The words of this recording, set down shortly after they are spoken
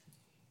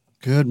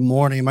Good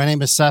morning. My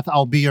name is Seth.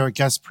 I'll be your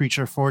guest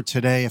preacher for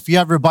today. If you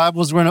have your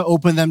Bibles, we're going to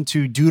open them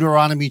to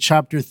Deuteronomy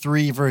chapter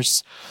 3,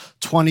 verse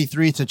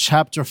 23 to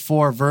chapter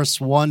 4,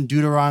 verse 1.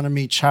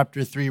 Deuteronomy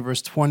chapter 3,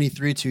 verse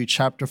 23 to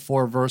chapter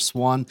 4, verse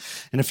 1.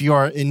 And if you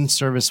are in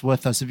service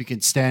with us, if you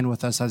could stand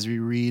with us as we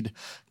read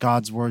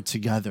God's word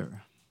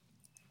together.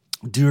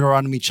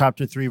 Deuteronomy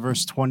chapter 3,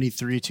 verse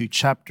 23 to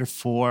chapter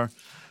 4,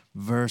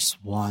 verse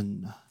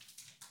 1.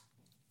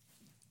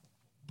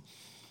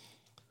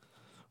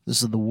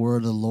 This is the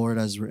word of the Lord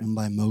as written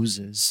by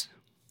Moses.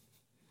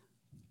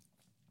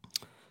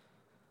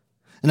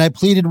 And I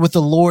pleaded with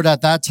the Lord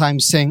at that time,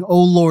 saying,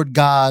 O Lord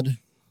God,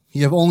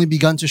 you have only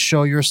begun to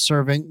show your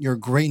servant your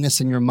greatness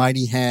and your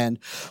mighty hand.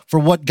 For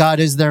what God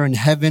is there in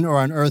heaven or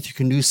on earth who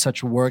can do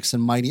such works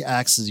and mighty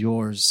acts as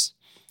yours?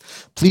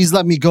 Please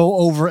let me go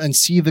over and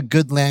see the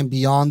good land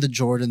beyond the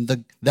Jordan,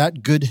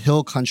 that good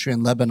hill country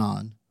in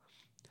Lebanon.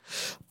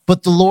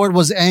 But the Lord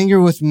was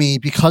angry with me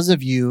because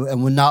of you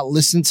and would not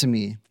listen to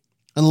me.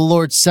 And the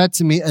Lord said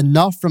to me,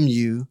 enough from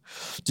you.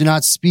 Do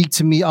not speak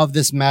to me of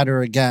this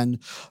matter again.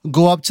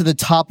 Go up to the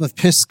top of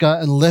Pisgah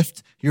and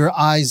lift your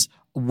eyes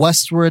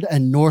westward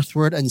and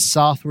northward and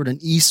southward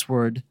and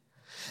eastward,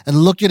 and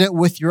look at it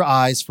with your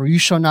eyes, for you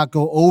shall not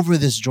go over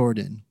this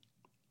Jordan.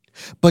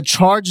 But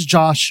charge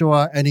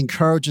Joshua and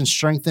encourage and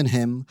strengthen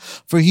him,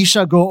 for he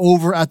shall go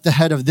over at the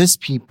head of this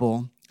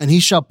people, and he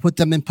shall put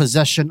them in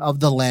possession of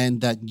the land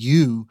that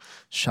you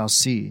shall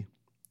see.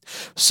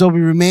 So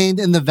we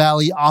remained in the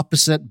valley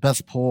opposite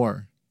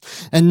Beth-peor.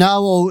 And now,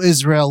 O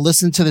Israel,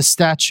 listen to the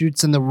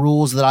statutes and the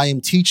rules that I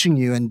am teaching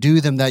you, and do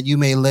them that you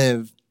may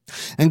live.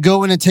 And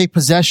go in and take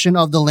possession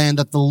of the land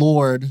that the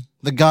Lord,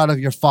 the God of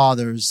your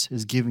fathers,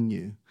 is giving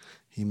you.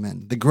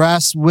 Amen. The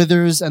grass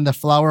withers and the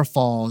flower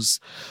falls,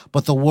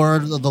 but the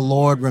word of the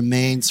Lord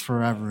remains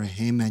forever.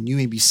 Amen. You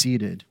may be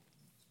seated.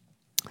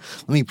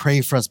 Let me pray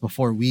for us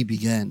before we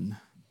begin.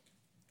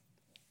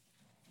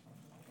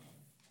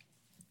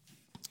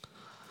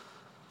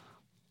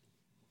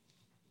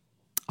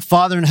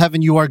 Father in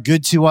heaven, you are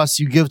good to us.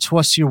 You give to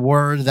us your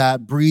word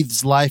that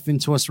breathes life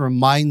into us,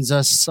 reminds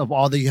us of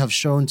all that you have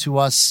shown to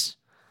us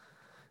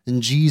in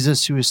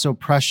Jesus, who is so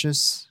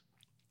precious.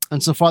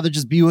 And so, Father,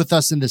 just be with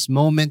us in this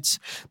moment.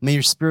 May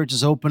your Spirit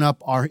just open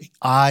up our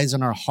eyes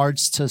and our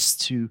hearts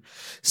to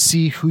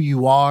see who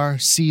you are.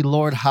 See,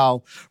 Lord,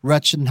 how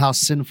wretched and how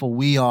sinful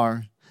we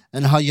are,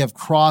 and how you have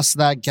crossed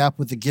that gap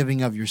with the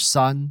giving of your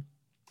Son.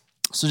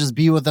 So just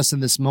be with us in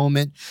this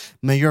moment.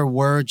 May your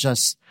word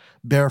just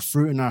bear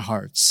fruit in our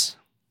hearts.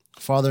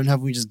 Father in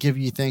heaven, we just give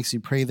you thanks. We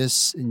pray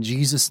this in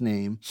Jesus'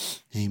 name.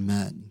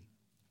 Amen.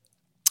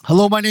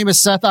 Hello, my name is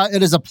Seth.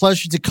 It is a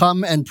pleasure to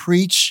come and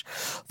preach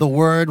the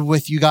word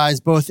with you guys,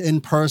 both in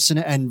person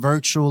and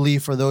virtually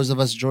for those of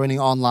us joining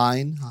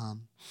online.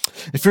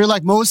 If you're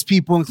like most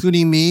people,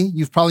 including me,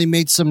 you've probably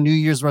made some New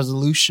Year's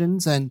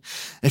resolutions. And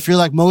if you're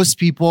like most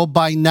people,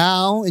 by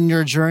now in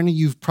your journey,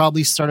 you've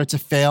probably started to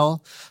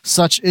fail.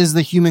 Such is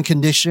the human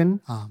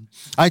condition.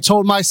 I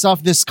told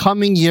myself this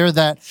coming year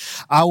that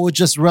I would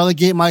just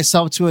relegate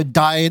myself to a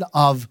diet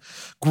of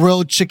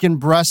grilled chicken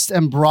breast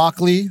and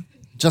broccoli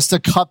just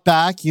to cut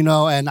back,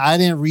 and I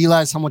didn't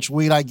realize how much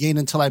weight I gained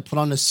until I put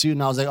on a suit,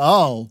 and I was like,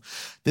 oh,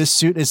 this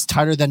suit is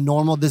tighter than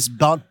normal. This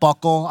belt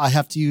buckle, I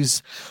have to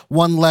use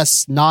one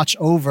less notch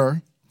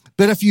over.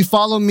 But if you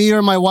follow me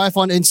or my wife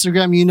on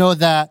Instagram, you know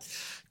that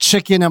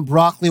chicken and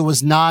broccoli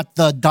was not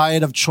the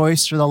diet of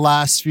choice for the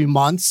last few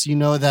months. You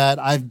know that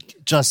I've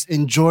just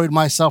enjoyed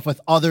myself with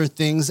other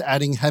things,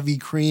 adding heavy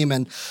cream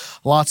and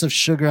lots of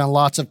sugar and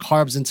lots of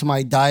carbs into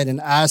my diet.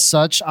 And as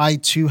such, I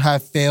too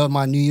have failed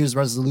my New Year's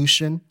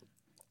resolution.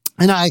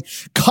 And I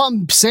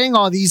come saying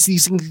all these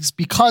things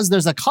because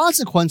there's a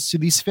consequence to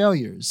these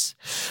failures.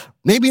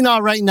 Maybe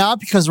not right now,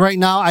 because right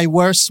now I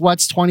wear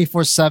sweats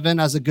 24/7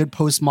 as a good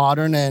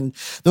postmodern, and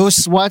those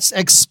sweats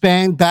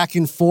expand back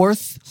and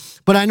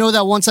forth. But I know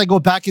that once I go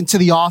back into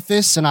the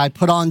office and I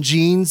put on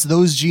jeans,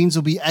 those jeans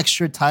will be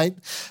extra tight.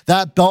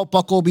 That belt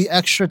buckle will be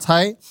extra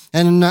tight.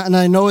 And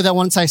I know that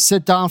once I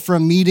sit down for a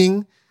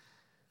meeting,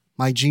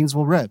 my jeans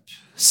will rip.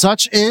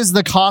 Such is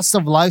the cost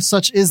of life.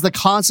 Such is the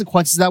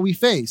consequences that we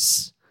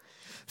face.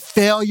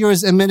 Failure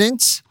is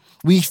imminent.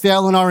 We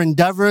fail in our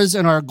endeavors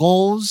and our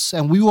goals,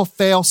 and we will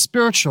fail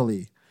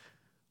spiritually.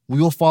 We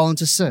will fall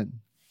into sin.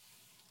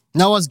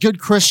 Now, as good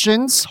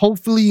Christians,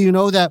 hopefully you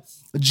know that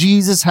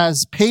Jesus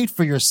has paid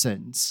for your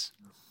sins.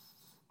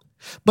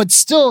 But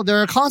still,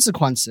 there are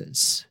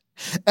consequences.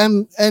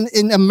 And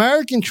in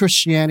American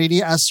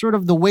Christianity, as sort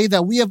of the way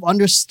that we have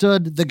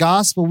understood the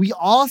gospel, we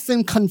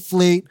often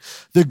conflate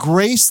the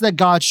grace that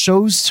God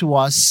shows to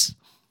us,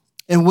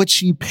 in which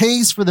he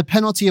pays for the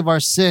penalty of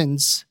our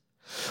sins,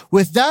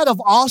 with that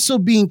of also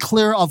being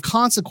clear of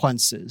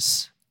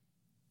consequences.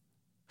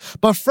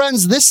 But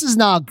friends, this is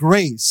not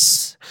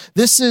grace.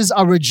 This is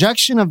a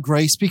rejection of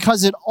grace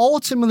because it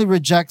ultimately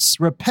rejects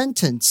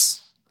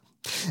repentance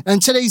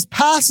And today's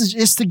passage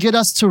is to get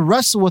us to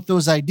wrestle with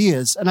those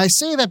ideas. And I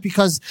say that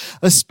because,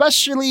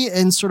 especially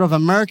in sort of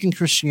American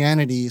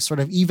Christianity, sort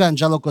of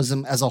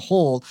evangelicalism as a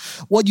whole,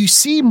 what you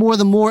see more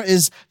and more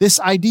is this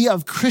idea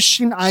of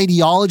Christian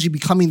ideology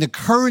becoming the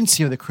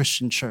currency of the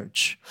Christian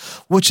church,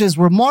 which is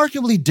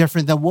remarkably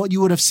different than what you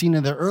would have seen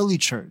in the early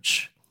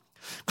church.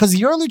 Because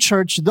the early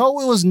church,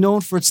 though it was known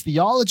for its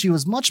theology,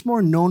 was much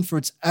more known for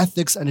its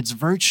ethics and its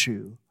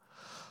virtue.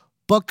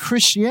 But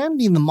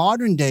Christianity in the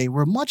modern day,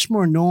 we're much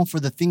more known for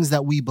the things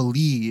that we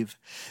believe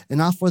and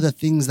not for the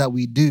things that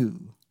we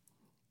do.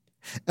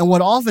 And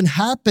what often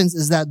happens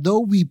is that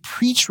though we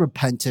preach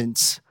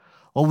repentance,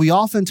 what we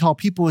often tell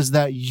people is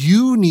that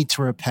you need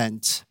to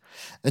repent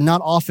and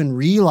not often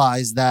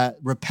realize that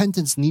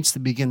repentance needs to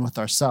begin with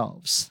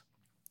ourselves.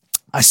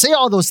 I say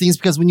all those things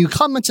because when you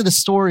come into the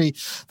story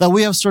that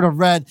we have sort of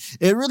read,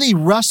 it really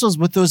wrestles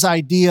with those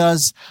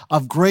ideas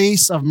of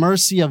grace, of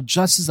mercy, of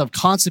justice, of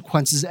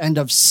consequences, and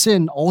of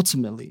sin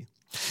ultimately.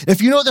 If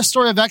you know the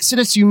story of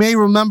Exodus, you may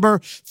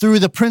remember through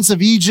the Prince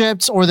of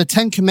Egypt or the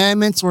Ten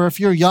Commandments, or if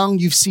you're young,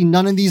 you've seen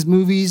none of these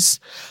movies.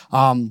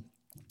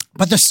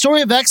 But the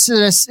story of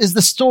Exodus is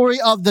the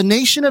story of the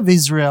nation of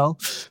Israel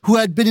who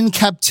had been in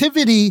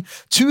captivity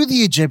to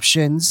the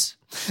Egyptians.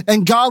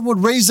 And God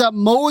would raise up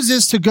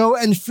Moses to go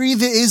and free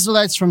the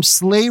Israelites from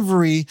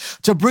slavery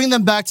to bring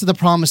them back to the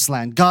promised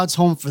land, God's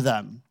home for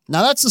them.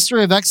 Now that's the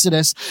story of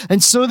Exodus.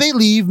 And so they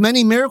leave.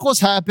 Many miracles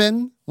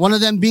happen. One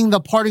of them being the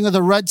parting of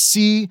the Red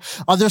Sea.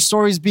 Other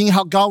stories being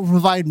how God would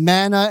provide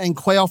manna and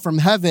quail from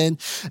heaven.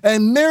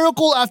 And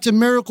miracle after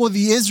miracle,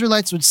 the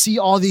Israelites would see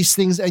all these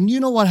things. And you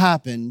know what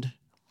happened?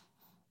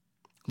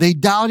 They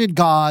doubted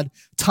God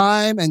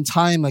time and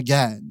time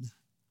again.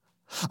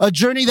 A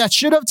journey that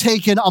should have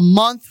taken a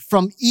month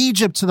from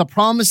Egypt to the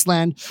promised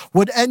land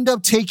would end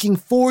up taking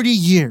 40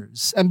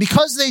 years. And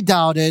because they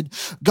doubted,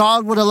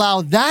 God would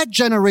allow that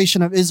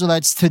generation of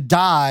Israelites to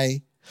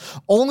die,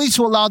 only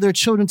to allow their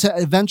children to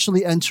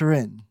eventually enter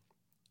in.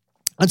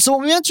 And so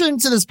when we enter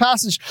into this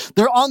passage,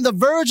 they're on the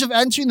verge of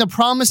entering the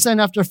promised land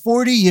after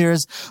 40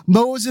 years.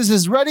 Moses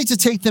is ready to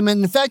take them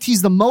in. In fact,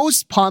 he's the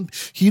most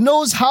pumped. He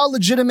knows how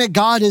legitimate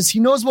God is.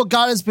 He knows what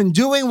God has been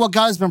doing, what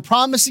God has been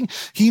promising.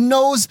 He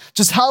knows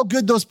just how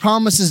good those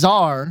promises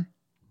are.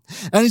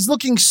 And he's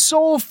looking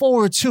so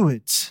forward to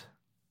it.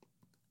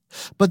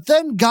 But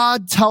then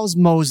God tells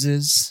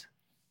Moses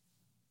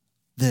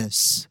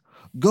this: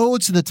 go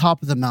to the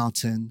top of the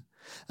mountain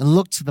and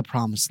look to the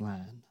promised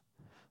land.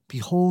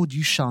 Behold,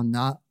 you shall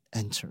not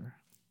enter.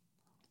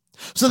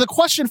 So the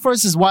question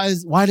first is, why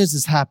does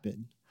this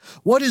happen?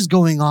 What is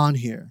going on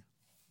here?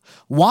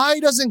 Why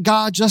doesn't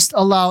God just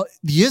allow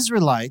the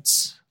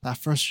Israelites, that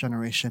first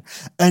generation,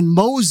 and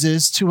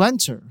Moses to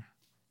enter?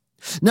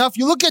 Now, if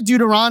you look at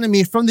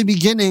Deuteronomy from the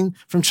beginning,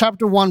 from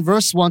chapter 1,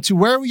 verse 1 to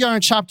where we are in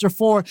chapter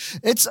 4,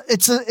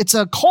 it's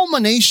a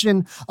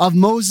culmination of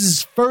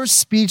Moses' first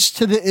speech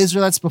to the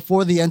Israelites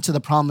before they enter the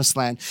promised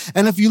land.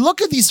 And if you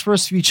look at these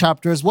first few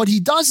chapters, what he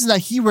does is that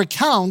he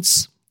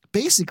recounts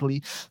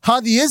basically how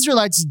the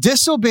Israelites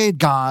disobeyed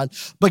God,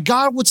 but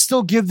God would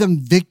still give them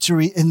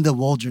victory in the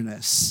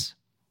wilderness.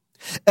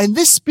 And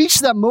this speech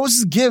that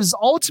Moses gives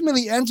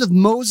ultimately ends with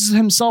Moses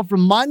himself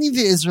reminding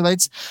the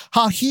Israelites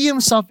how he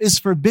himself is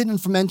forbidden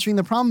from entering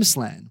the promised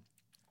land.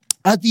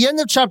 At the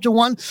end of chapter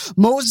 1,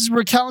 Moses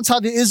recounts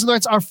how the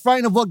Israelites are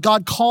frightened of what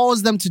God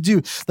calls them to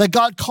do, that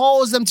God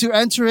calls them to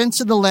enter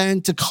into the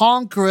land, to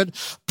conquer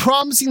it,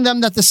 promising them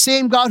that the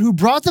same God who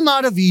brought them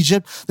out of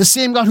Egypt, the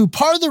same God who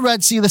parted the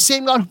Red Sea, the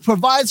same God who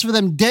provides for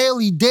them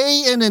daily,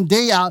 day in and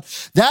day out,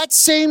 that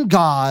same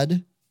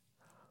God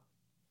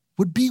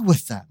would be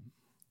with them.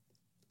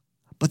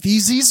 But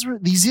these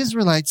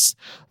Israelites,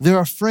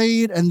 they're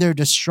afraid and they're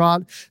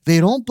distraught.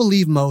 They don't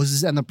believe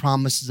Moses and the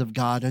promises of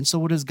God. And so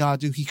what does God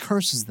do? He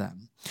curses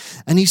them.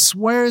 And he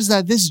swears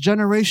that this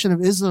generation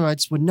of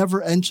Israelites would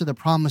never enter the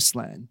promised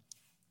land.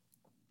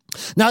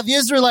 Now the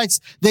Israelites,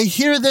 they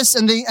hear this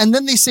and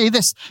then they say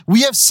this: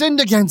 we have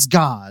sinned against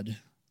God.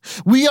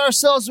 We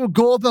ourselves will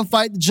go up and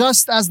fight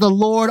just as the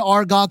Lord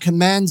our God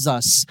commands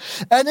us.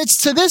 And it's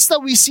to this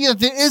that we see that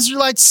the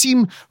Israelites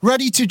seem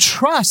ready to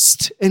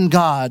trust in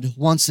God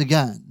once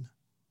again.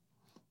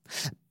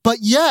 But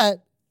yet,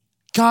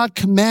 God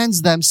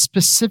commands them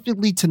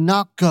specifically to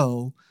not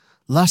go,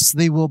 lest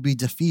they will be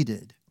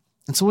defeated.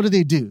 And so what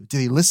do? Do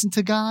they listen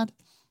to God?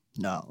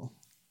 No.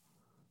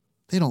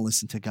 They don't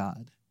listen to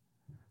God.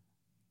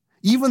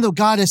 Even though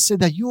God has said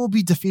that you will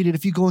be defeated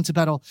if you go into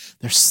battle,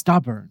 they're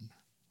stubborn.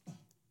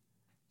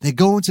 They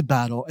go into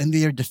battle and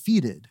they are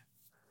defeated.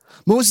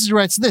 Moses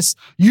writes this: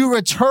 you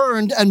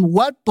returned and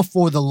wept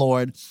before the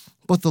Lord,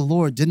 but the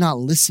Lord did not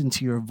listen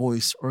to your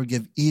voice or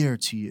give ear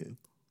to you.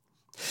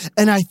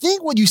 And I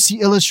think what you see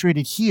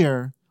illustrated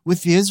here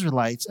with the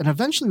Israelites and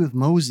eventually with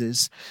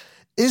Moses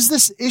is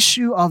this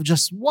issue of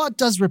just what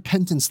does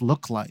repentance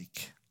look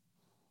like?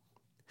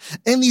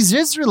 And these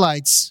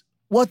Israelites,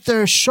 what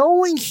they're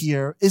showing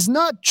here is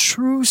not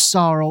true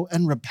sorrow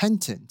and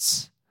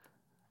repentance.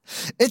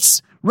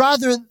 It's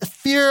rather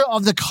fear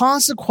of the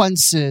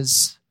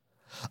consequences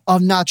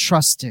of not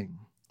trusting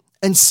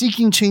and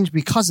seeking change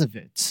because of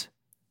it.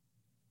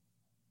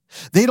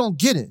 They don't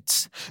get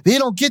it. They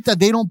don't get that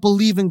they don't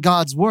believe in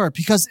God's word,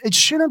 because it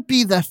shouldn't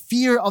be the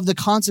fear of the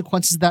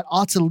consequences that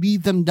ought to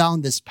lead them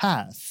down this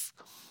path.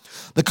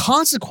 The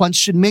consequence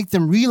should make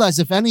them realize,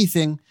 if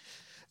anything,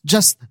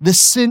 just the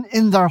sin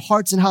in their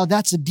hearts and how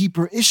that's a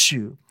deeper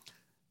issue.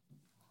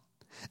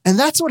 And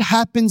that's what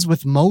happens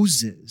with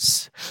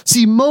Moses.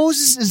 See,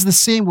 Moses is the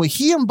same way.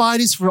 He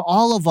embodies for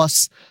all of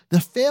us the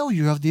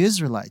failure of the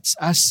Israelites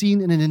as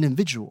seen in an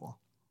individual.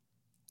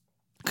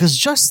 Because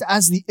just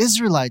as the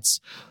Israelites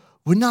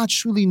would not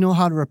truly know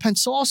how to repent,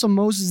 so also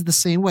Moses is the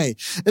same way.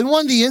 In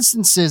one of the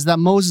instances that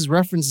Moses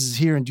references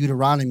here in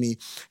Deuteronomy,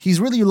 he's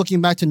really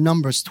looking back to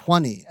Numbers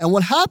 20. And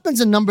what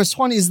happens in Numbers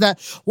 20 is that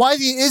while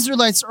the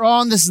Israelites are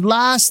on this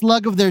last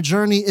leg of their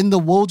journey in the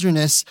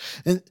wilderness,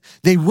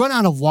 they run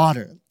out of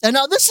water. And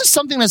now this is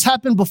something that's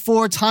happened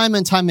before time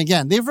and time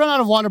again. They've run out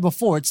of water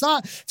before. It's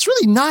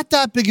really not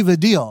that big of a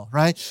deal,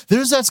 right?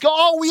 There's that go,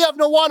 oh, we have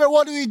no water.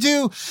 What do we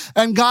do?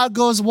 And God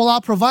goes, well,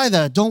 I'll provide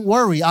that. Don't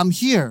worry. I'm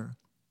here.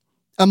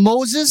 And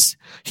Moses,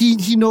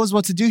 he knows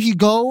what to do. He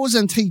goes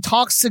and he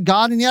talks to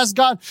God and he asks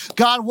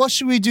God, what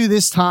should we do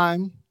this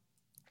time?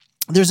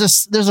 There's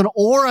an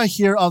aura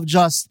here of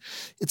just,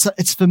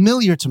 it's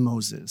familiar to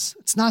Moses.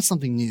 It's not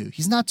something new.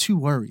 He's not too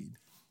worried.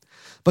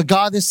 But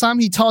God, this time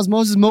he tells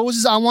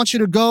Moses, I want you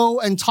to go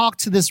and talk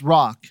to this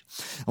rock.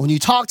 And when you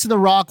talk to the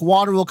rock,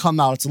 water will come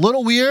out. It's a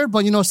little weird,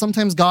 but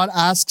sometimes God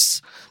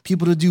asks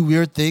people to do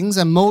weird things,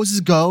 and Moses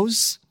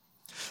goes.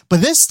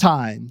 But this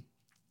time,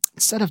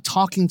 instead of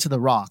talking to the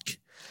rock,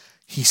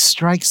 he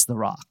strikes the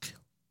rock.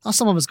 Now,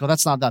 some of us go,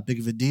 that's not that big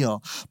of a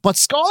deal. But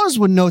scholars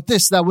would note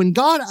this, that when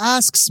God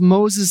asks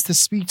Moses to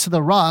speak to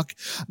the rock,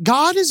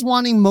 God is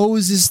wanting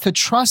Moses to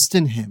trust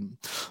in him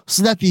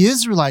so that the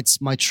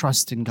Israelites might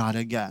trust in God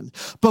again.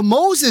 But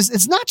Moses,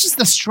 it's not just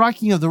the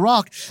striking of the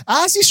rock.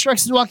 As he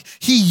strikes the rock,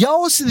 he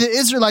yells to the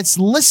Israelites,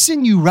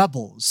 listen, you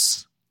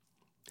rebels.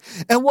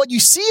 And what you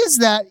see is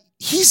that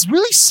he's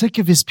really sick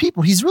of his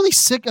people. He's really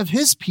sick of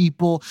his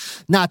people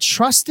not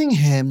trusting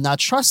him, not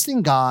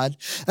trusting God.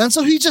 And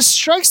so he just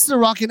strikes the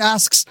rock and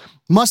asks,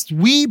 must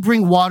we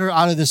bring water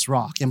out of this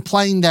rock?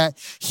 Implying that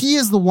he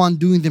is the one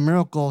doing the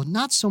miracle,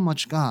 not so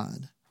much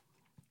God.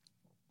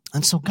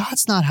 And so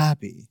God's not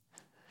happy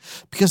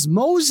because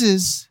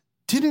Moses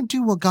didn't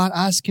do what God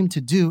asked him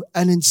to do.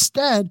 And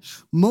instead,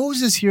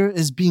 Moses here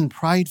is being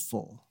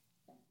prideful.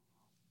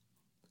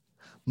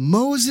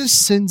 Moses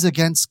sins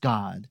against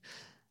God.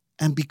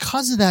 And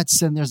because of that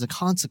sin, there's a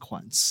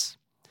consequence.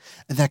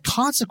 And that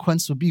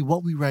consequence would be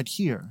what we read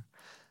here,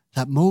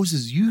 that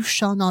Moses, you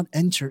shall not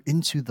enter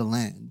into the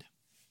land.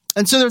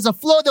 And so there's a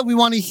flow that we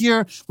want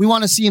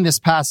to see in this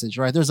passage,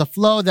 right? There's a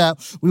flow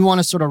that we want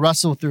to sort of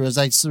wrestle through, as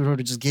I sort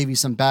of just gave you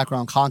some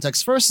background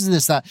context. First is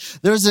this, that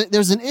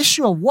there's an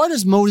issue of what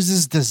is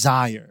Moses'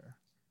 desire?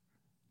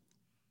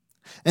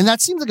 And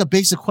that seems like a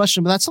basic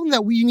question, but that's something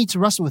that we need to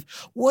wrestle with.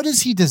 What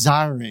is he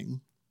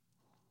desiring?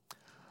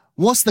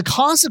 What's the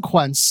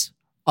consequence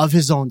of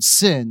his own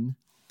sin?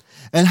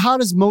 And how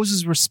does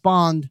Moses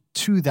respond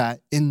to that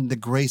in the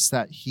grace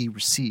that he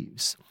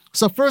receives?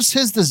 So first,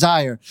 his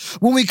desire.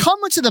 When we come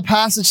into the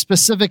passage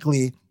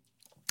specifically,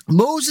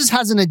 Moses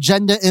has an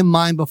agenda in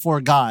mind before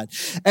God.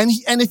 And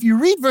if you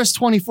read verse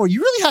 24,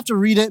 you really have to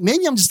read it.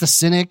 Maybe I'm just a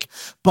cynic,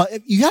 but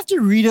you have to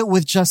read it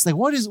with just like,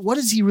 what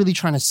is he really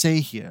trying to say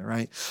here,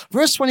 right?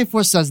 Verse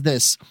 24 says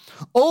this,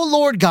 O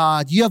Lord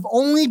God, you have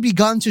only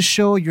begun to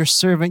show your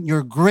servant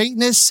your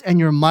greatness and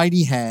your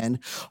mighty hand.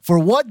 For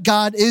what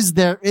God is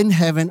there in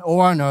heaven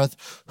or on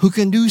earth who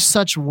can do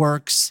such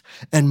works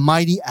and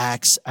mighty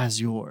acts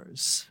as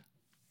yours?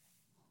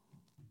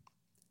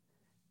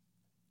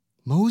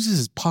 Moses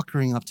is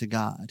puckering up to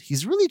God.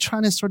 He's really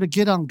trying to sort of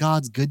get on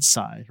God's good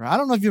side, right? I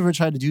don't know if you ever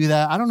tried to do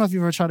that. I don't know if you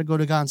ever tried to go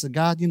to God and say,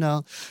 God,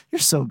 you're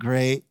so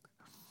great.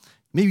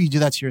 Maybe you do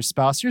that to your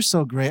spouse. You're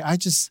so great.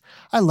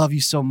 I love you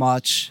so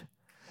much.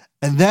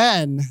 And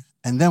then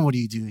what do?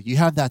 You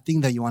have that thing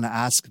that you want to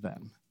ask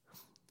them.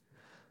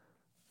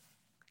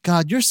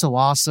 God, you're so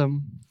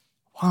awesome.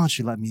 Why don't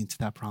you let me into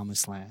that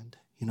promised land?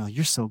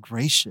 You're so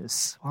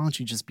gracious. Why don't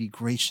you just be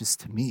gracious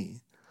to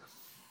me?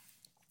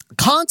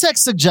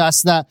 Context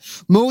suggests that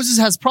Moses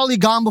has probably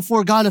gone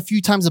before God a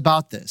few times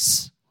about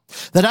this.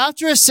 That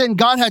after his sin,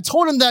 God had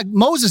told him that,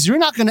 Moses, you're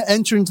not going to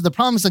enter into the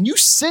promised land. You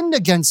sinned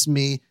against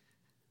me.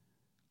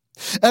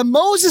 And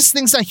Moses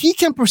thinks that he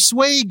can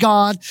persuade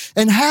God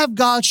and have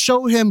God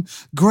show him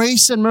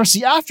grace and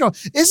mercy. After all,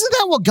 isn't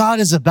that what God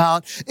is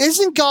about?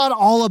 Isn't God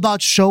all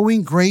about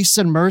showing grace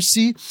and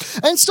mercy?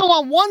 And so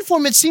on one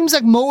form, it seems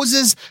like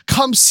Moses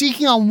comes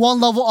seeking on one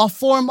level a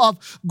form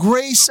of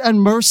grace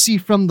and mercy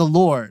from the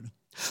Lord.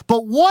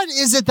 But what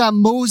is it that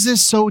Moses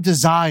so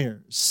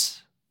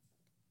desires?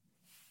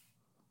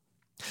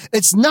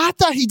 It's not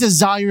that he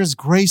desires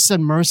grace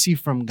and mercy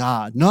from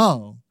God.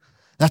 No,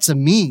 that's a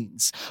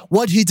means.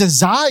 What he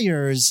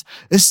desires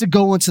is to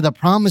go into the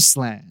promised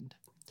land.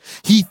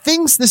 He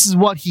thinks this is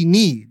what he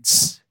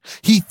needs.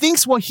 He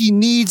thinks what he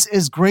needs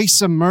is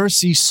grace and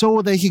mercy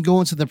so that he can go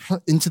into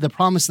the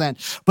promised land.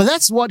 But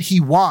that's what he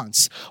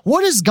wants.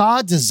 What does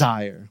God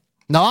desire?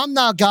 Now, I'm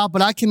not God,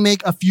 but I can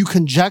make a few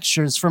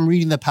conjectures from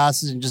reading the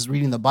passage and just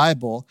reading the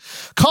Bible.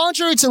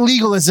 Contrary to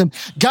legalism,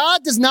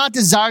 God does not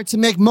desire to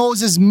make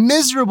Moses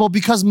miserable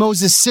because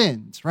Moses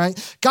sinned,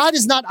 right? God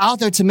is not out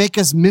there to make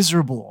us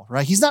miserable,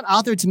 right? He's not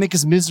out there to make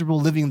us miserable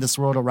living in this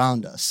world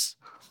around us.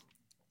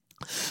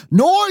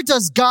 Nor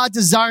does God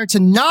desire to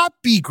not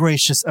be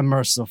gracious and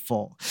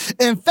merciful.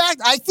 In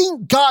fact, I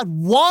think God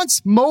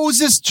wants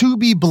Moses to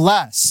be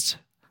blessed.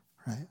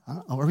 Right?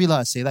 I realize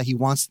I say that he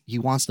wants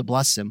to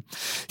bless him.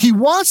 He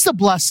wants to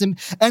bless him,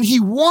 and he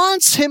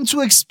wants him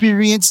to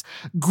experience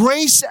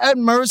grace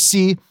and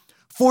mercy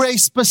for a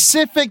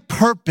specific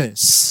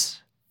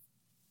purpose.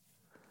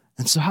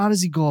 And so how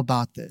does he go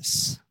about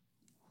this?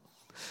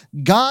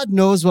 God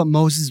knows what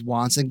Moses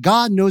wants, and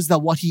God knows that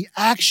what he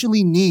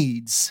actually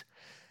needs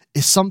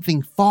is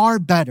something far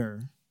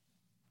better,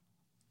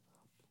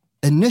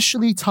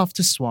 initially tough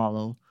to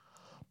swallow,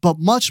 but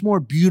much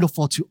more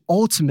beautiful to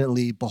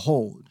ultimately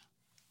behold.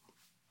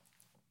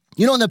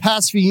 You know, in the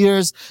past few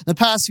years, the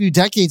past few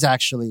decades,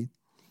 actually,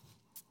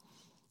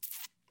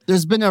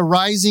 there's been a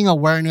rising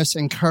awareness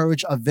and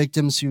courage of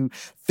victims who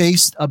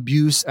faced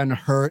abuse and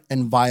hurt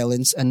and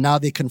violence, and now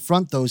they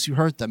confront those who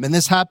hurt them. And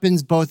this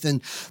happens both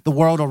in the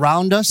world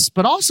around us,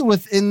 but also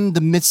within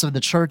the midst of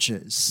the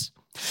churches.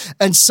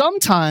 And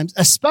sometimes,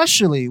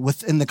 especially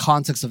within the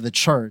context of the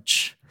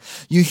church,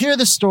 you hear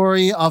the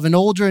story of an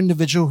older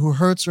individual who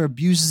hurts or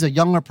abuses a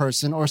younger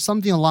person or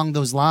something along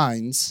those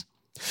lines.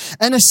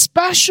 And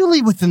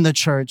especially within the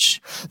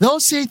church, they'll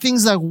say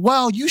things like,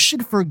 well, you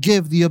should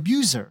forgive the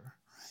abuser.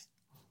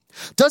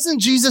 Doesn't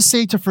Jesus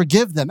say to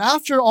forgive them?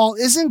 After all,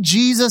 isn't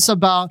Jesus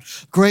about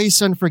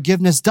grace and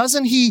forgiveness?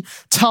 Doesn't he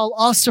tell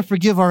us to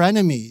forgive our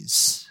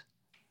enemies?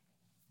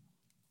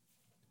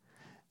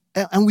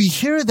 And we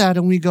hear that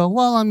and we go,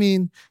 well, I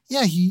mean,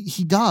 yeah,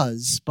 he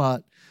does,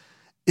 but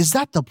is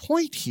that the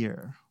point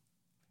here?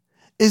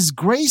 Is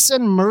grace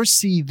and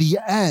mercy the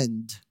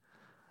end?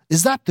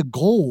 Is that the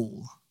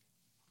goal?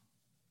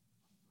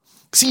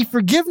 See,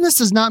 forgiveness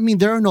does not mean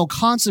there are no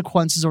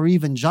consequences or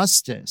even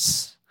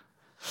justice.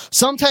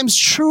 Sometimes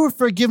true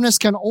forgiveness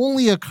can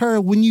only occur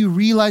when you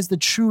realize the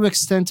true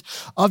extent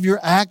of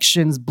your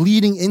actions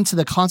bleeding into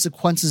the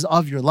consequences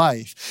of your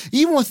life.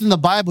 Even within the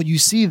Bible, you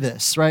see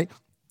this, right?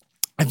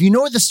 If you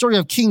know the story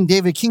of King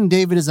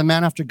David is a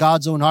man after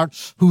God's own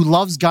heart who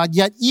loves God,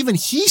 yet even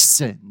he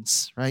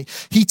sins, right?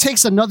 He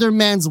takes another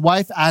man's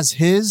wife as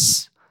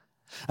his,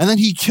 and then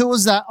he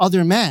kills that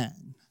other man.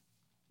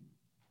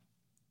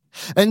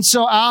 And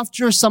so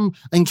after some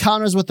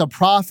encounters with the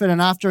prophet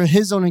and after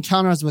his own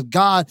encounters with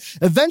God,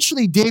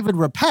 eventually David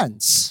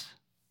repents.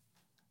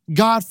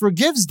 God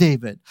forgives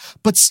David.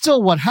 But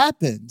still, what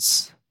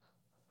happens?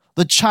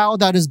 The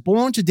child that is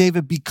born to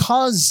David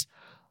because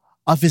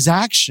of his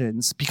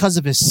actions, because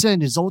of his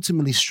sin, is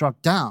ultimately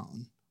struck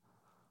down.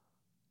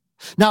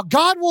 Now,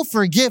 God will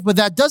forgive, but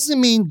that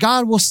doesn't mean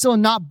God will still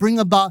not bring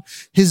about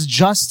his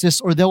justice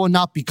or there will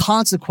not be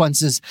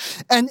consequences.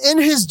 And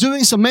in his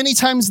doing so, many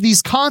times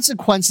these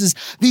consequences,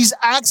 these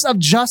acts of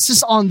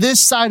justice on this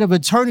side of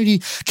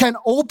eternity can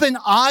open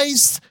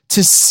eyes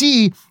to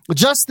see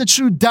just the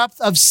true depth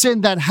of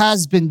sin that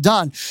has been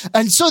done.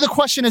 And so the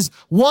question is,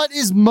 what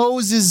is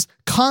Moses'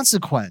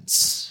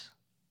 consequence?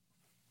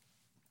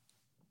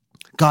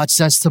 God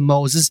says to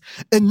Moses,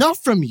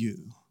 enough from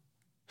you.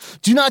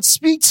 Do not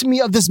speak to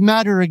me of this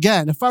matter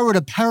again. If I were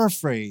to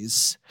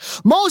paraphrase,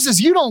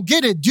 Moses, you don't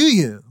get it, do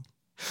you?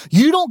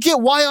 You don't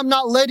get why I'm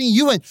not letting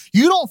you in.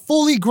 You don't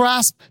fully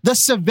grasp the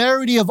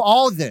severity of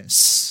all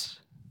this.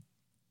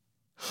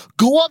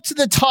 Go up to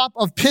the top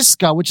of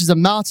Pisgah, which is a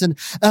mountain,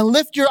 and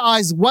lift your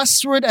eyes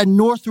westward and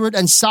northward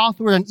and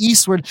southward and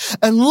eastward,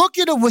 and look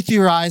at it with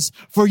your eyes,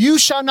 for you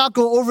shall not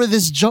go over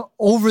this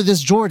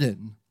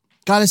Jordan.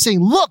 God is saying,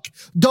 look,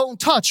 don't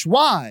touch.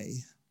 Why?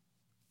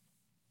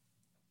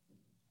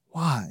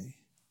 Why?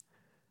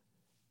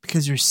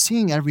 Because you're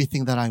seeing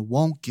everything that I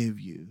won't give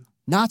you.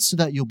 Not so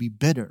that you'll be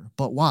bitter,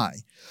 but why?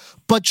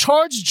 But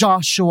charge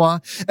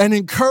Joshua and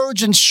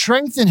encourage and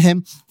strengthen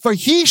him, for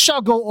he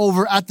shall go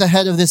over at the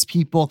head of this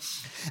people,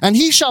 and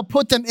he shall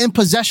put them in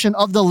possession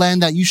of the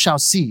land that you shall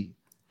see.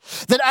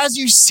 That as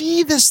you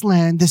see this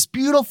land, this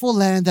beautiful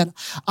land that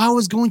I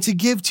was going to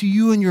give to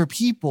you and your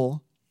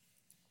people,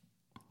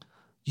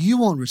 you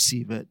won't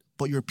receive it,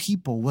 but your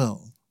people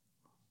will.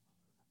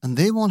 And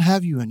they won't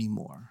have you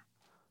anymore.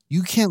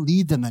 You can't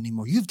lead them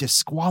anymore. You've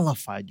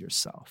disqualified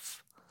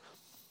yourself.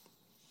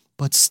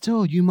 But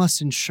still, you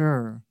must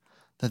ensure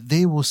that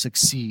they will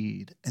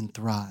succeed and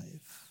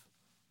thrive.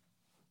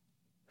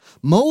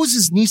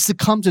 Moses needs to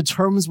come to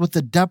terms with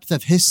the depth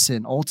of his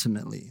sin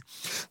ultimately.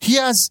 He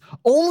has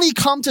only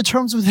come to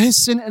terms with his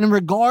sin in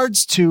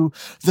regards to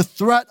the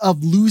threat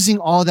of losing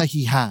all that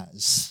he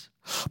has.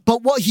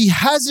 But what he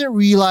hasn't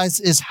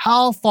realized is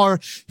how far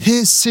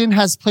his sin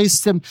has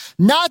placed him,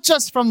 not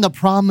just from the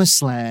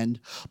promised land,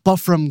 but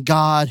from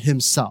God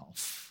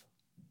himself.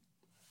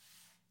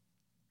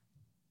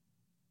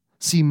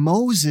 See,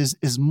 Moses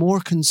is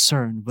more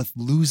concerned with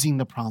losing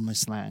the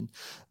promised land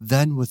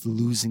than with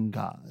losing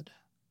God.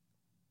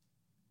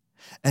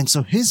 And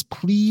so his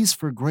pleas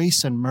for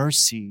grace and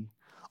mercy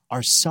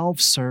are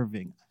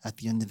self-serving at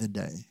the end of the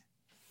day.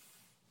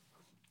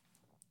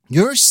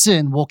 Your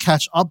sin will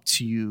catch up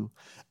to you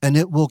and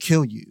it will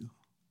kill you.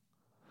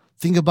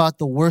 Think about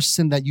the worst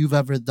sin that you've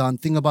ever done.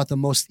 Think about the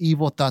most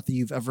evil thought that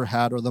you've ever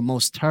had or the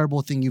most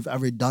terrible thing you've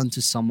ever done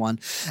to someone.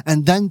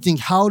 And then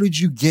think, how did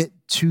you get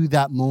to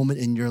that moment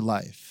in your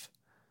life?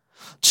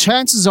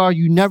 Chances are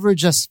you never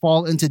just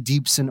fall into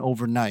deep sin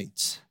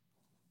overnight.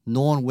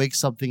 No one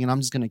wakes up thinking, I'm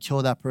just going to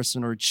kill that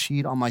person or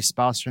cheat on my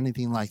spouse or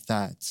anything like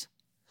that.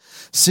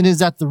 Sin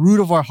is at the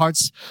root of our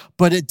hearts,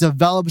 but it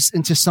develops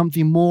into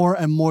something more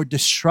and more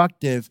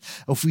destructive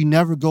if we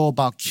never go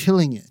about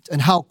killing it,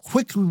 and how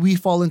quickly we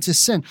fall into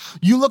sin.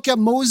 You look at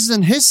Moses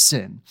and his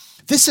sin.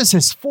 This is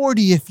his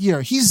 40th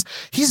year. He's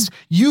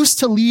used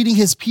to leading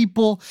his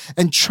people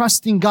and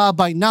trusting God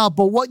by now.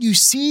 But what you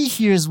see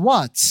here is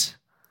what?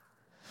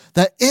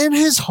 That in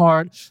his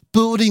heart,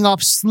 building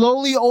up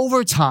slowly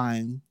over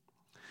time,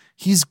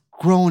 he's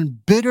grown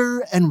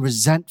bitter and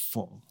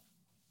resentful.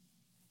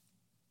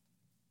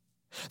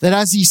 That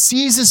as he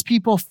sees his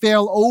people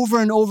fail over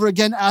and over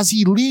again, as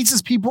he leads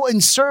his people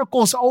in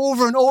circles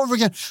over and over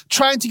again,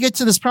 trying to get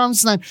to this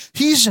promised land,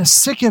 he's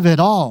just sick of it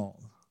all.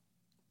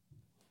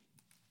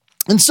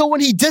 And so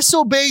when he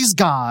disobeys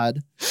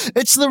God,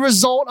 it's the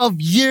result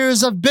of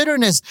years of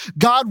bitterness.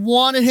 God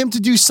wanted him to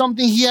do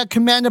something he had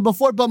commanded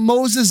before, but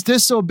Moses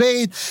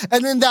disobeyed.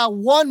 And in that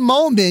one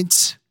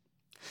moment,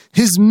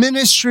 his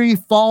ministry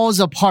falls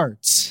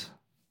apart.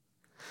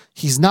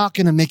 He's not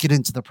going to make it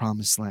into the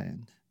promised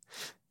land.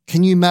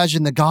 Can you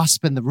imagine the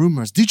gossip and the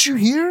rumors? Did you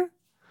hear?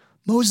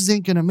 Moses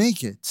ain't going to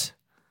make it.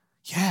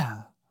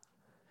 Yeah.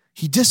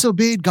 He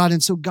disobeyed God,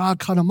 and so God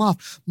cut him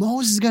off.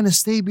 Moses is going to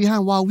stay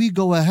behind while we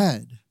go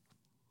ahead.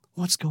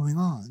 What's going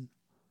on?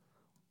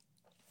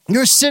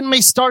 Your sin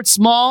may start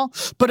small,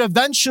 but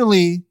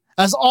eventually,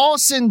 as all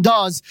sin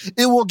does,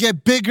 it will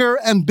get bigger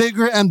and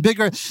bigger and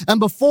bigger. And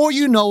before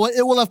you know it,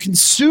 it will have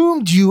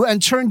consumed you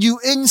and turned you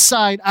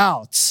inside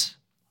out.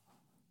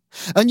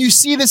 And you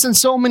see this in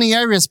so many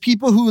areas.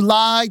 People who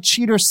lie,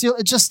 cheat, or steal,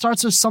 it just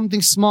starts with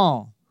something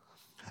small.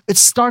 It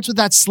starts with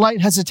that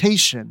slight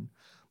hesitation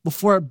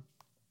before it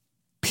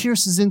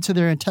pierces into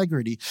their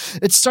integrity.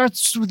 It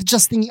starts with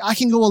just thinking, I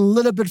can go a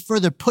little bit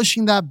further,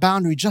 pushing that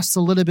boundary just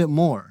a little bit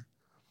more.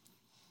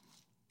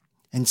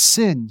 And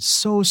sin,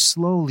 so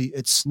slowly,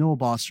 it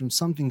snowballs from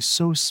something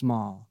so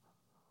small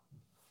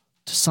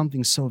to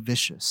something so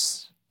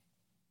vicious.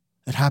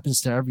 It happens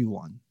to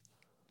everyone.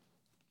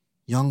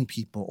 Young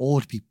people,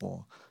 old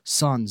people,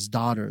 sons,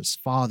 daughters,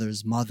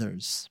 fathers,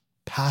 mothers,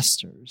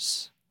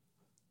 pastors.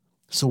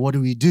 So what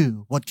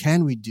do? What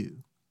can we do?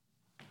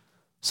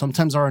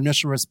 Sometimes our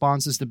initial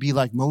response is to be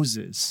like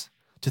Moses,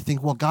 to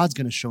think, well, God's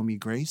going to show me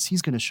grace.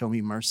 He's going to show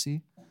me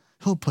mercy.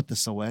 He'll put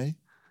this away.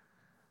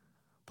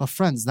 But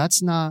friends,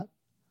 that's not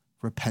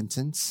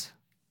repentance.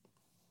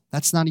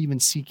 That's not even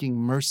seeking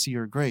mercy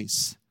or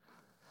grace.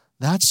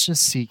 That's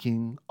just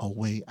seeking a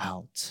way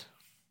out.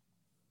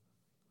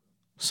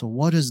 So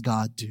what does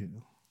God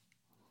do?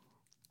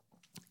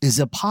 Is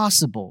it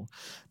possible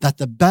that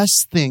the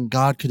best thing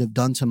God could have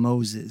done to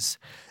Moses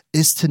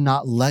is to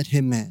not let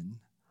him in,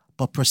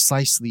 but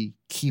precisely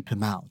keep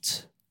him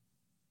out?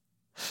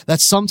 That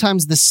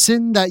sometimes the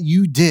sin that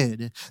you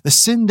did, the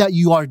sin that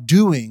you are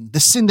doing, the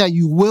sin that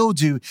you will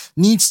do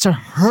needs to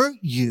hurt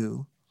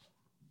you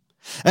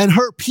and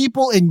hurt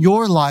people in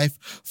your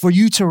life for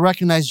you to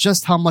recognize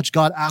just how much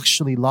God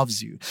actually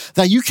loves you.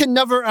 That you can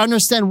never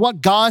understand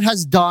what God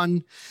has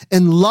done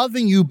in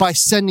loving you by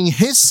sending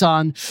his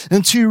son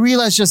until you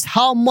realize just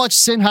how much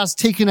sin has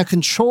taken a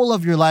control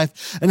of your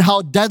life and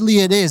how deadly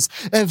it is.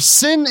 If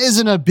sin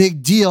isn't a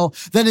big deal,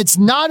 then it's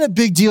not a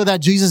big deal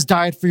that Jesus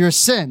died for your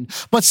sin.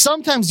 But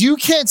sometimes you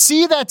can't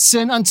see that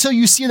sin until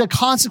you see the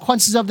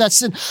consequences of that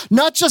sin,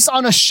 not just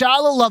on a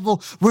shallow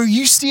level where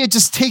you see it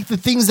just take the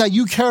things that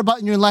you care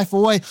about in your life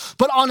away,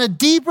 but on a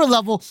deeper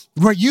level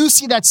where you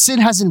see that sin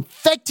has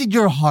infected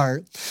your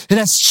heart, it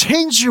has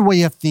changed your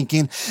way of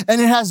thinking,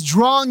 and it has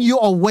drawn you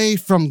away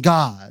from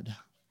God.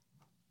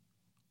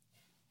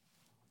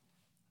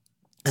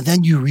 And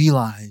then you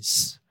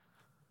realize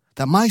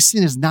that my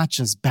sin is not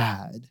just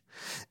bad,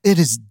 it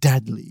is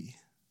deadly.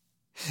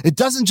 It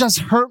doesn't just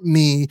hurt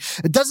me,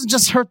 it doesn't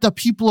just hurt the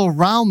people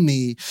around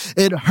me,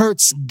 it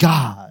hurts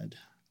God.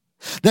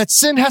 That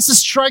sin has to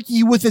strike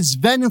you with its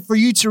venom for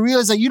you to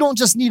realize that you don't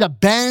just need a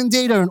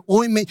Band-Aid or an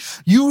ointment.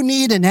 You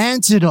need an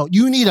antidote.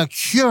 You need a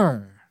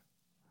cure.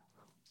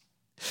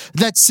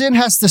 That sin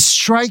has to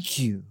strike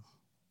you.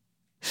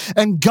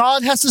 And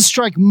God has to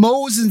strike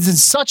Moses in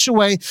such a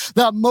way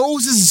that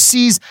Moses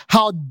sees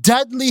how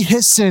deadly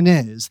his sin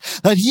is.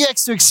 That he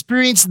has to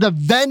experience the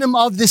venom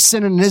of this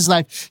sin in his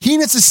life. He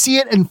needs to see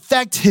it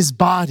infect his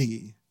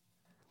body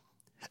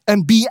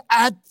and be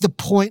at the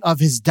point of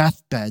his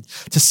deathbed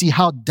to see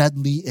how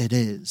deadly it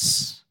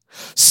is.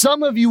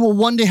 Some of you will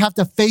one day have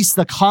to face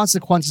the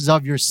consequences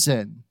of your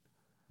sin.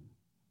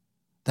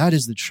 That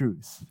is the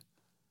truth.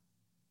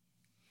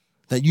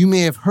 That you may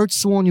have hurt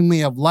someone, you may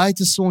have lied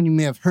to someone, you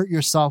may have hurt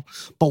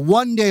yourself, but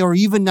one day or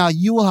even now,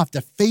 you will have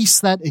to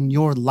face that in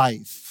your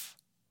life.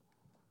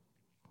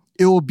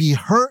 It will be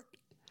hurt.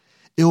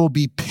 It will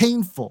be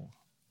painful.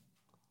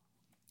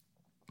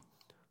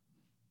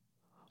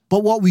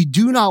 But what we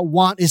do not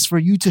want is for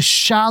you to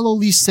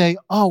shallowly say,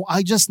 oh,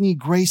 I just need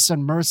grace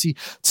and mercy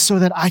so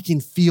that I can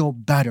feel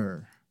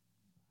better.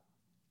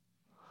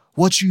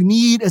 What you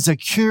need is a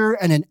cure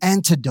and an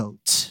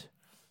antidote.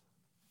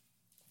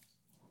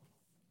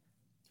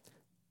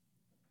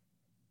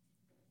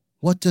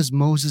 What does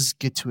Moses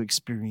get to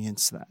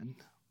experience then?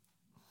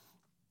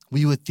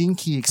 We would think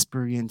he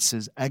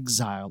experiences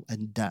exile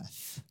and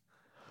death.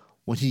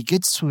 What he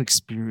gets to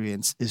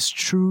experience is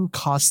true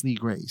costly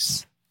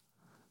grace.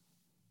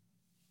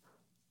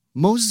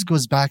 Moses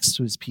goes back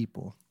to his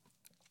people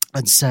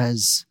and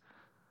says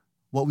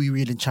what we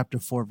read in chapter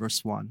 4,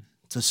 verse 1.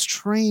 It's a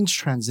strange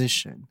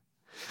transition.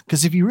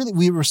 Because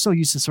we were so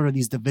used to sort of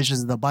these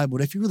divisions in the Bible,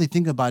 but if you really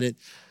think about it,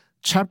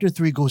 chapter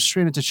 3 goes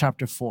straight into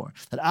chapter 4.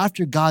 That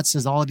after God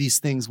says all these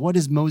things, what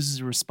is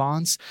Moses'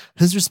 response?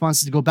 His response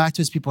is to go back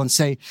to his people and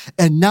say,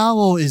 and now,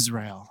 O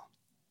Israel,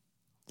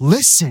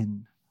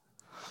 listen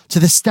to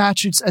the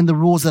statutes and the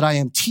rules that I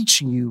am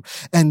teaching you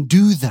and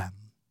do them,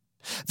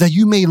 that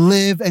you may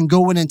live and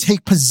go in and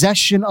take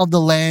possession of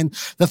the land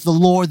that the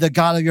Lord, the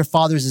God of your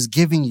fathers, is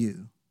giving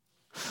you.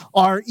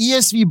 Our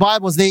ESV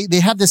Bibles, they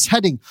have this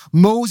heading,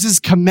 Moses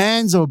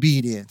commands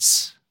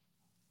obedience.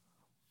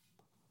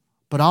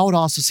 But I would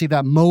also say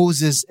that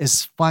Moses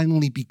is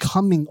finally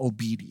becoming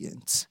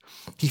obedient.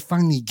 He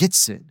finally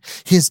gets it.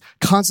 His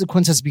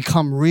consequence has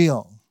become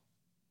real.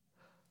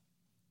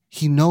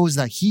 He knows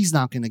that he's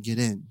not going to get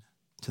in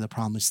to the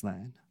promised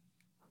land.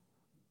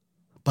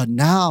 But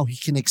now he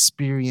can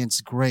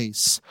experience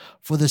grace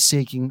for the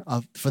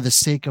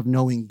sake of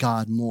knowing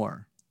God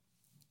more.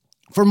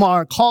 From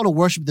our call to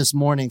worship this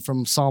morning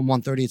from Psalm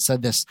 130, it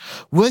said this,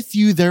 with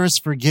you there is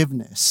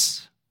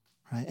forgiveness.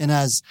 Right? And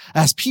as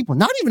people,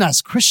 not even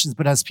as Christians,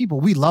 but as people,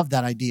 we love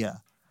that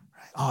idea.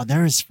 Right? Oh,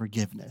 there is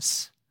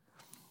forgiveness.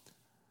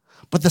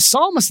 But the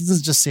psalmist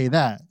doesn't just say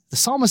that. The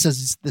psalmist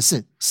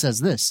says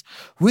this,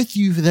 with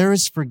you there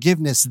is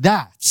forgiveness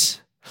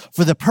that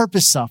for the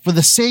purpose of, for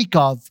the sake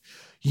of,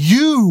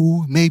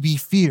 you may be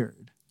feared.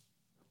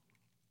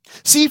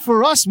 See,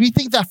 for us, we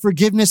think that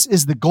forgiveness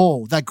is the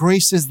goal, that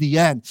grace is the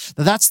end,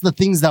 that that's the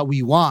things that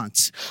we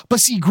want. But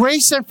see,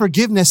 grace and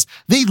forgiveness,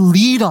 they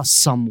lead us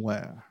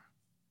somewhere.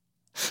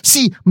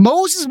 See,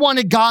 Moses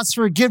wanted God's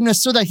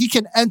forgiveness so that he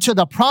can enter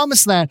the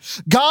promised land.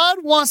 God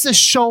wants to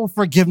show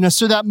forgiveness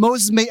so that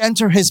Moses may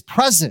enter his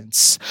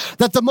presence.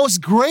 That the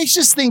most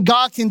gracious thing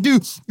God can do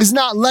is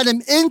not let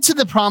him into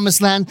the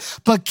promised land,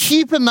 but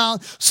keep him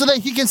out so that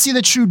he can see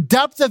the true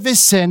depth of his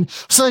sin,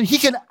 so that he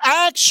can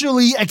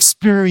actually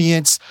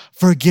experience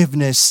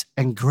forgiveness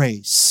and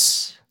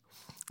grace.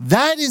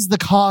 That is the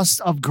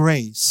cost of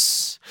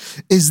grace.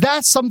 Is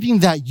that something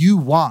that you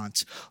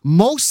want?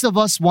 Most of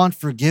us want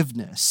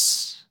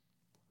forgiveness,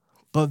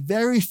 but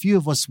very few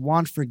of us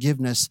want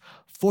forgiveness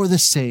for the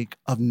sake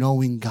of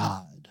knowing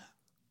God.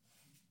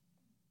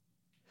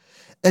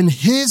 And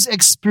his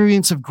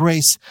experience of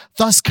grace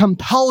thus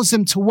compels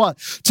him to what?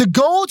 To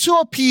go to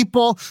a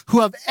people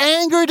who have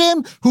angered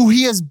him, who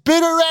he is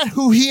bitter at,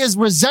 who he is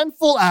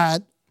resentful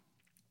at,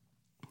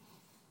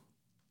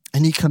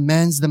 and he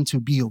commands them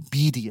to be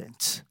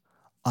obedient,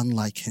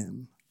 unlike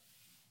him.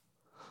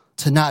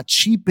 To not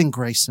cheapen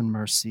grace and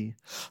mercy,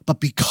 but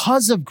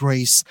because of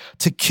grace,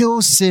 to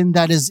kill sin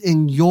that is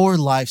in your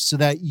life so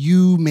that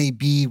you may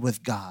be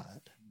with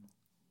God.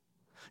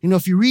 You know,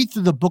 if you read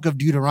through the book of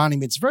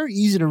Deuteronomy, it's very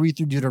easy to read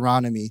through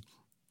Deuteronomy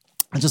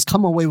and just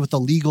come away with a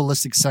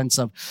legalistic sense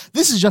of,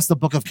 this is just the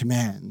book of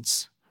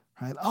commands,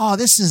 right? Oh,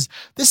 this is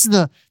just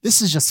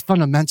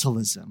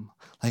fundamentalism.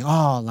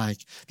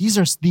 These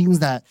are things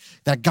that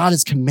God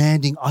is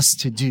commanding us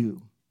to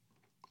do.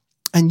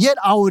 And yet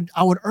I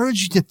would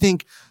urge you to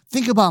think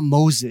about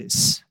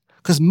Moses,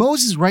 because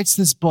Moses writes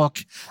this book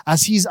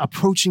as he's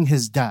approaching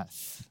his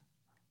death.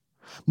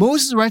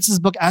 Moses writes this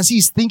book as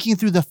he's thinking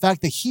through the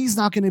fact that he's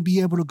not going to be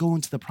able to go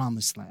into the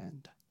promised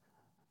land.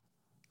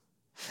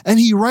 And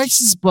he writes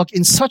this book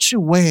in such a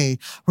way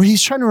where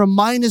he's trying to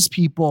remind his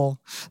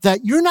people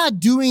that you're not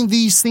doing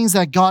these things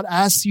that God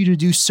asks you to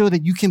do so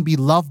that you can be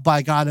loved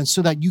by God and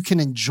so that you can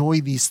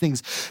enjoy these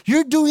things.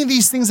 You're doing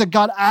these things that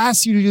God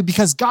asks you to do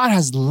because God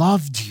has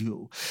loved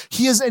you.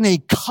 He is in a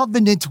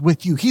covenant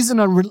with you. He's in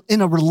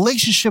a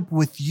relationship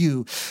with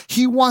you.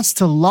 He wants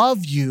to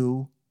love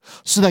you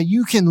so that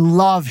you can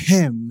love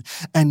him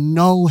and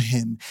know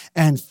him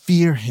and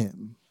fear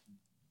him.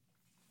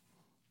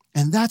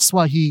 And that's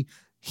why he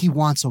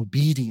wants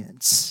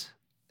obedience.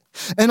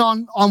 And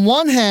on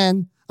one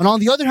hand, and on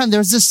the other hand,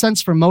 there's this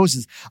sense for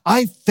Moses,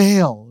 I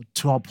failed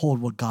to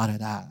uphold what God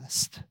had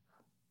asked.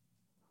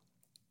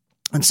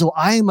 And so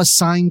I am a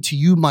sign to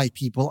you, my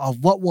people,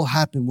 of what will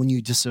happen when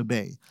you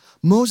disobey.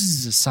 Moses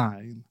is a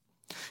sign.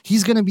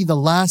 He's going to be the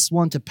last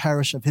one to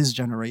perish of his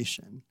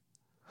generation.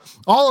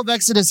 All of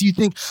Exodus, you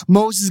think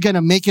Moses is going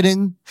to make it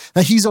in,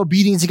 that he's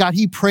obedient to God.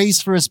 He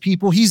prays for his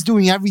people. He's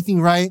doing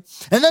everything right.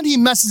 And then he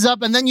messes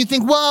up. And then you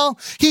think, well,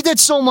 he did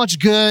so much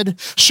good.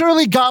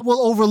 Surely God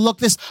will overlook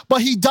this.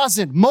 But he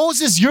doesn't.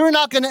 Moses, you're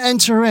not going to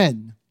enter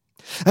in.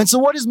 And so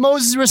what is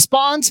Moses'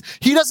 response?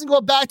 He doesn't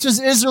go back to his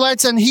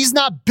Israelites and he's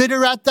not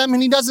bitter at them.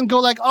 And he doesn't go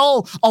like,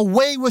 oh,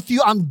 away with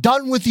you. I'm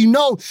done with you.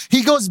 No,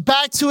 he goes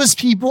back to his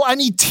people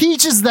and he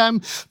teaches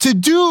them to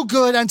do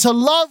good and to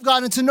love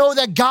God and to know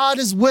that God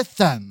is with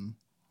them.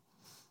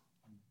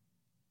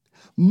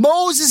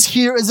 Moses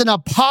here is in a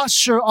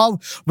posture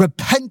of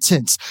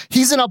repentance.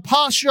 He's in a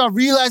posture of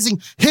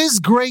realizing his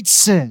great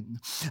sin.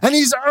 And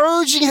he's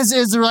urging his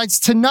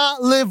Israelites to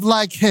not live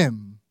like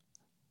him.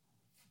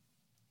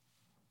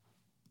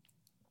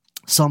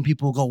 Some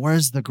people go,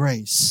 where's the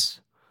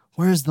grace?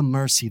 Where's the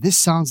mercy? This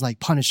sounds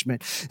like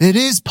punishment. It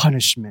is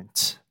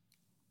punishment.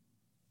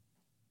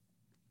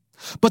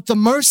 But the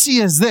mercy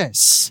is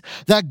this,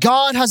 that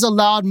God has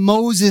allowed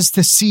Moses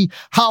to see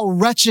how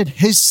wretched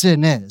his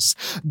sin is.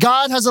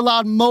 God has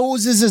allowed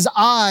Moses'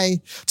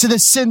 eye to the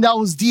sin that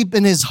was deep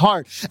in his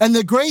heart. And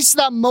the grace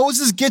that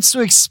Moses gets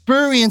to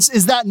experience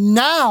is that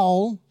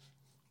now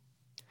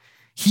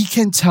he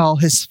can tell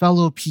his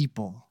fellow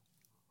people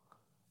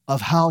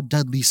of how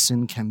deadly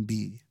sin can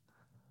be,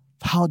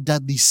 of how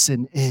deadly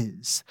sin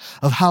is,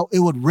 of how it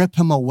would rip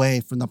him away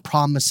from the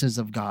promises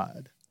of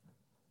God.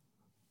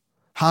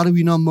 How do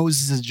we know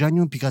Moses is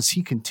genuine? Because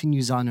he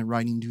continues on in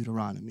writing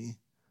Deuteronomy,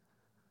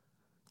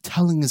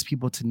 telling his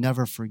people to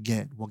never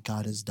forget what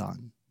God has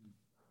done.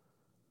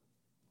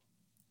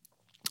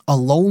 A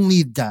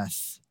lonely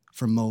death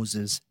for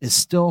Moses is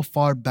still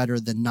far better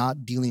than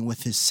not dealing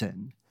with his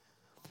sin,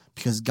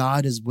 because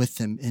God is with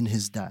him in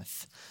his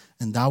death.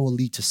 And that will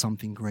lead to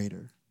something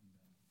greater.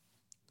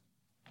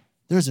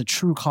 There's a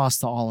true cost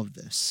to all of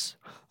this.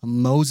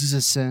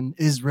 Moses' sin,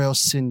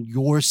 Israel's sin,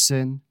 your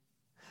sin.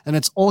 And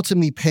it's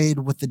ultimately paid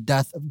with the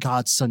death of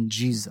God's son,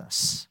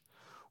 Jesus,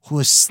 who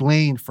was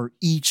slain for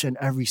each and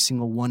every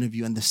single one of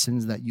you and the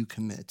sins that you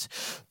commit.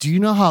 Do you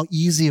know how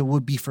easy it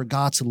would be for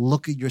God to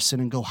look at your sin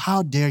and go,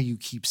 how dare you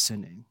keep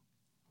sinning?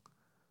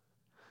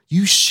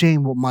 You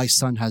shame what my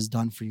son has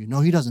done for you. No,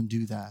 he doesn't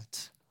do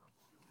that.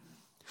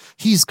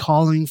 He's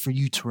calling for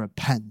you to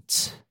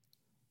repent.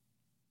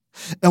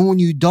 And when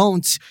you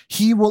don't,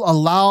 he will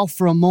allow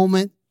for a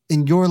moment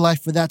in your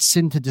life for that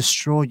sin to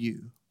destroy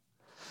you.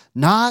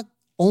 Not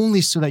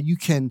only so that you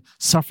can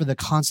suffer the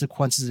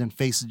consequences and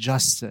face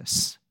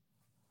justice,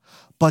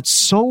 but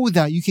so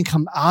that you can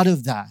come out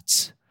of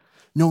that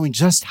knowing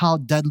just how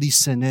deadly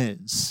sin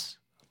is.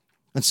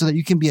 And so that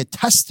you can be a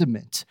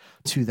testament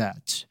to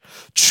that.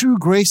 True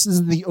grace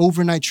is the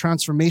overnight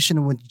transformation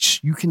in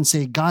which you can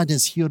say, God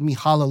has healed me,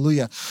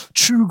 hallelujah.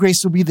 True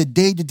grace will be the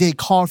day-to-day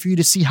call for you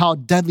to see how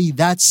deadly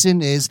that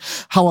sin is,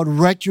 how it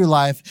wrecked your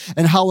life,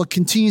 and how it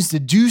continues to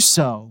do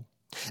so,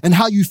 and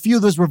how you feel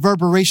those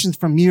reverberations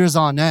from years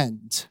on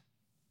end.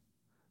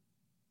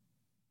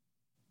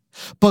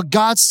 But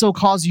God still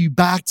calls you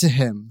back to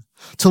him,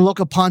 to look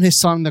upon his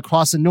son on the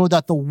cross and know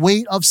that the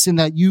weight of sin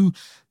that you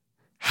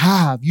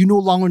no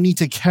longer need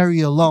to carry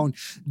alone.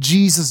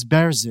 Jesus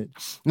bears it.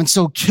 And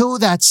so kill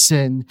that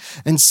sin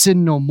and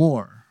sin no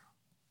more.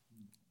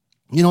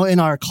 You know, in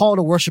our call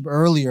to worship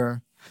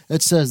earlier,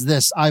 it says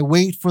this, I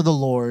wait for the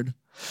Lord.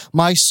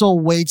 My soul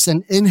waits,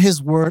 and in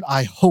his word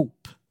I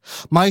hope.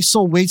 My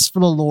soul waits for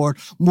the Lord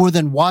more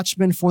than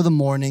watchmen for the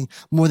morning,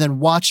 more than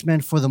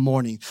watchmen for the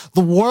morning.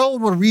 The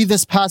world will read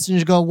this passage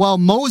and go, well,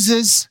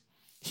 Moses,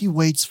 he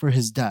waits for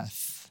his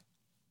death.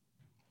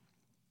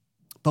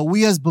 But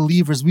we as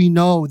believers, we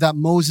know that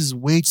Moses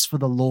waits for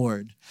the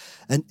Lord,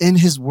 and in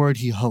his word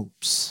he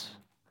hopes.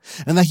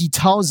 And that he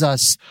tells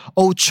us,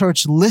 oh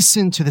church,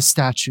 listen to the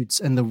statutes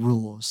and the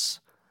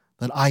rules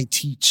that I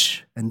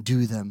teach and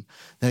do them,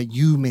 that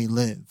you may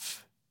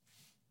live.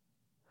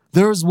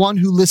 There is one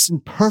who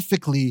listened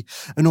perfectly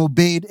and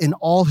obeyed in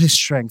all his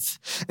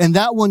strength. And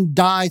that one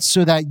died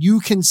so that you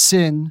can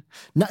sin.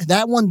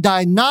 That one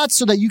died not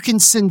so that you can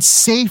sin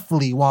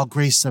safely while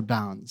grace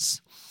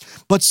abounds,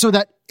 but so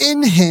that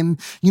in him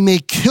you may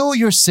kill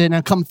your sin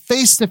and come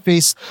face to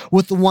face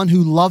with the one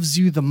who loves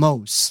you the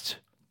most.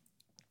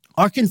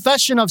 Our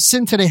confession of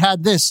sin today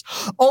had this,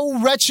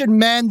 O wretched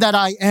man that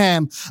I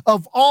am,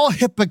 of all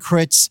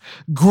hypocrites,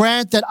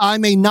 grant that I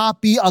may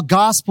not be a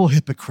gospel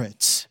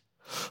hypocrite,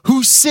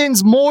 who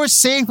sins more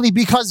safely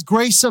because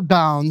grace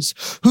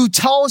abounds, who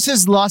tells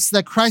his lust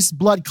that Christ's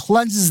blood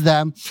cleanses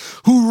them,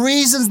 who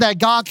reasons that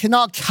God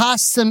cannot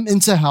cast them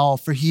into hell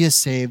for he is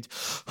saved,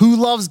 who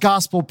loves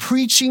gospel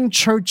preaching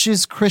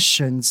churches,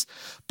 Christians,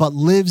 but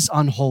lives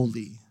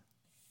unholy.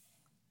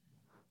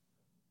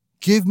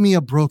 Give me a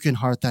broken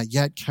heart that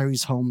yet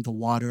carries home the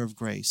water of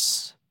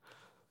grace.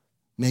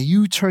 May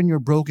you turn your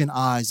broken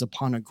eyes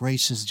upon a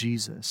gracious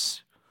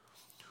Jesus,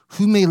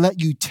 who may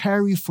let you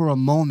tarry for a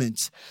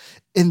moment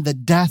in the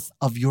death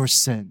of your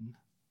sin,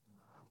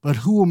 but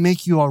who will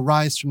make you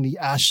arise from the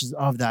ashes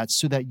of that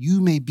so that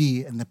you may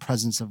be in the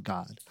presence of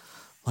God.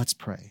 Let's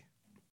pray.